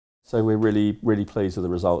So we're really pleased with the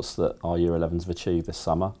results that our Year 11s have achieved this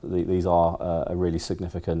summer. These are a really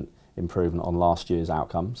significant improvement on last year's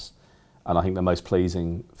outcomes. And I think the most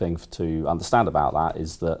pleasing thing to understand about that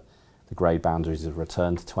is that the grade boundaries have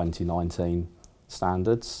returned to 2019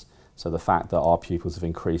 standards. So the fact that our pupils have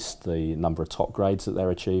increased the number of top grades that they're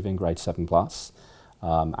achieving, grade 7+,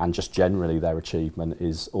 and just generally their achievement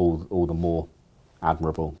is all the more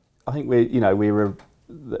admirable. I think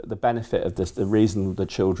the benefit of this, the reason the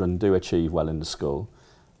children do achieve well in the school,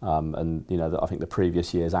 and I think the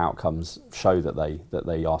previous year's outcomes show that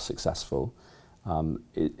they are successful,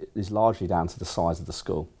 it is largely down to the size of the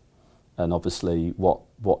school, and obviously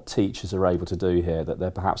what teachers are able to do here that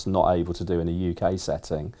they're perhaps not able to do in a UK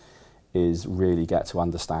setting is really get to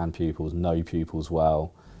understand pupils, know pupils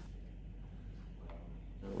well.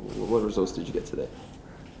 What results did you get today?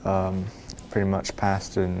 Pretty much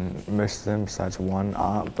passed in most of them besides one,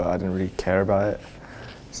 art, but I didn't really care about it,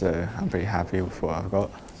 so I'm pretty happy with what I've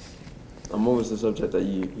got. And what was the subject that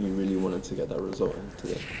you really wanted to get that result in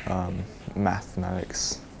today?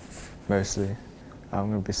 Mathematics, mostly. I'm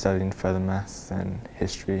going to be studying further maths and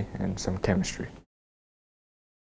history and some chemistry.